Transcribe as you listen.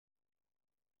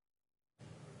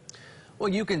Well,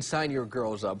 you can sign your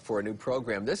girls up for a new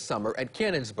program this summer at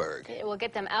Cannonsburg. It will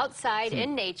get them outside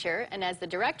in nature, and as the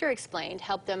director explained,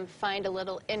 help them find a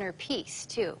little inner peace,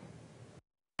 too.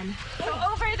 Go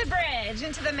over the bridge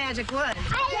into the magic woods.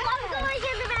 I love going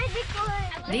in the magic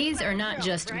woods. These are not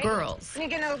just girls. You're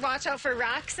going to watch out for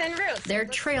rocks and roots. They're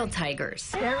trail tigers.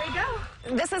 There we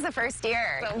go. This is the first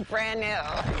year, so brand new.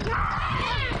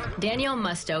 Danielle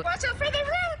Musto Watch out for the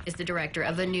roots. is the director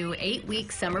of a new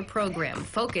 8-week summer program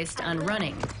focused on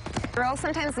running. Girls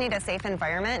sometimes need a safe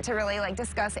environment to really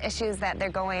discuss issues that they're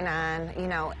going on,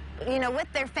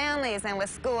 with their families and with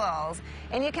schools.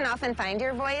 And you can often find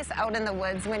your voice out in the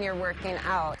woods when you're working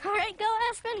out. All right, go,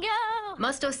 Aspen, go.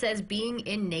 Musto says being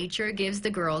in nature gives the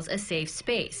girls a safe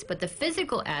space, but the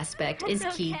physical aspect is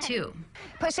key too.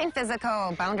 Pushing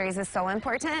physical boundaries is so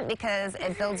important because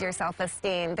it builds your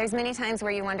self-esteem. There's many times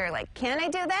where you wonder, can I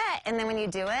do that? And then when you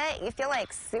do it, you feel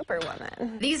like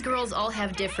Superwoman. These girls all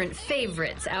have different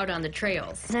favorites out on the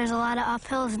trails. There's a lot of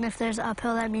uphills, and if there's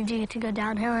uphill, that means you get to go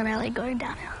downhill, and I like going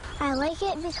downhill. I like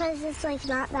it because it's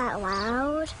not that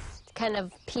loud. It's kind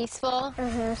of peaceful.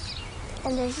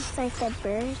 And there's just the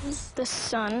birds. The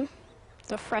sun,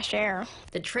 the fresh air.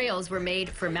 The trails were made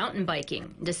for mountain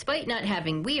biking. Despite not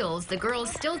having wheels, the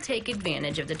girls still take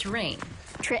advantage of the terrain.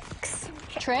 Tricks.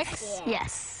 Tricks?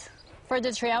 Yes. For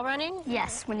the trail running?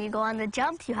 Yes, when you go on the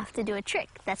jump, you have to do a trick.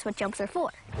 That's what jumps are for.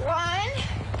 1,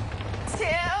 2,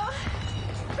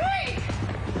 3.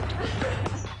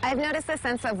 I've noticed a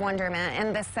sense of wonderment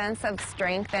and the sense of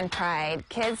strength and pride.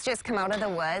 Kids just come out of the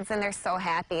woods and they're so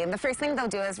happy. And the first thing they'll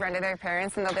do is run to their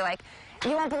parents and they'll be like,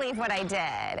 "You won't believe what I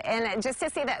did." And just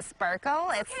to see that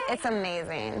sparkle, it's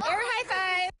amazing. Air high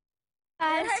five.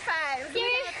 Air high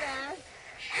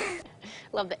five.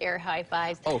 Love the air high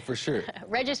fives. Oh, for sure.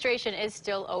 Registration is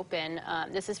still open.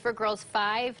 This is for girls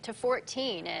 5 to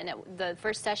 14, and the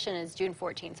first session is June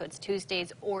 14th, so it's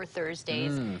Tuesdays or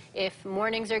Thursdays. If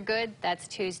mornings are good, that's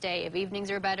Tuesday. If evenings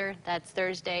are better, that's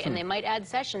Thursday. And they might add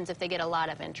sessions if they get a lot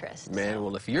of interest. Man,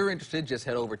 well, if you're interested, just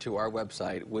head over to our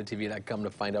website, woodtv.com, to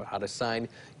find out how to sign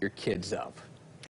your kids up.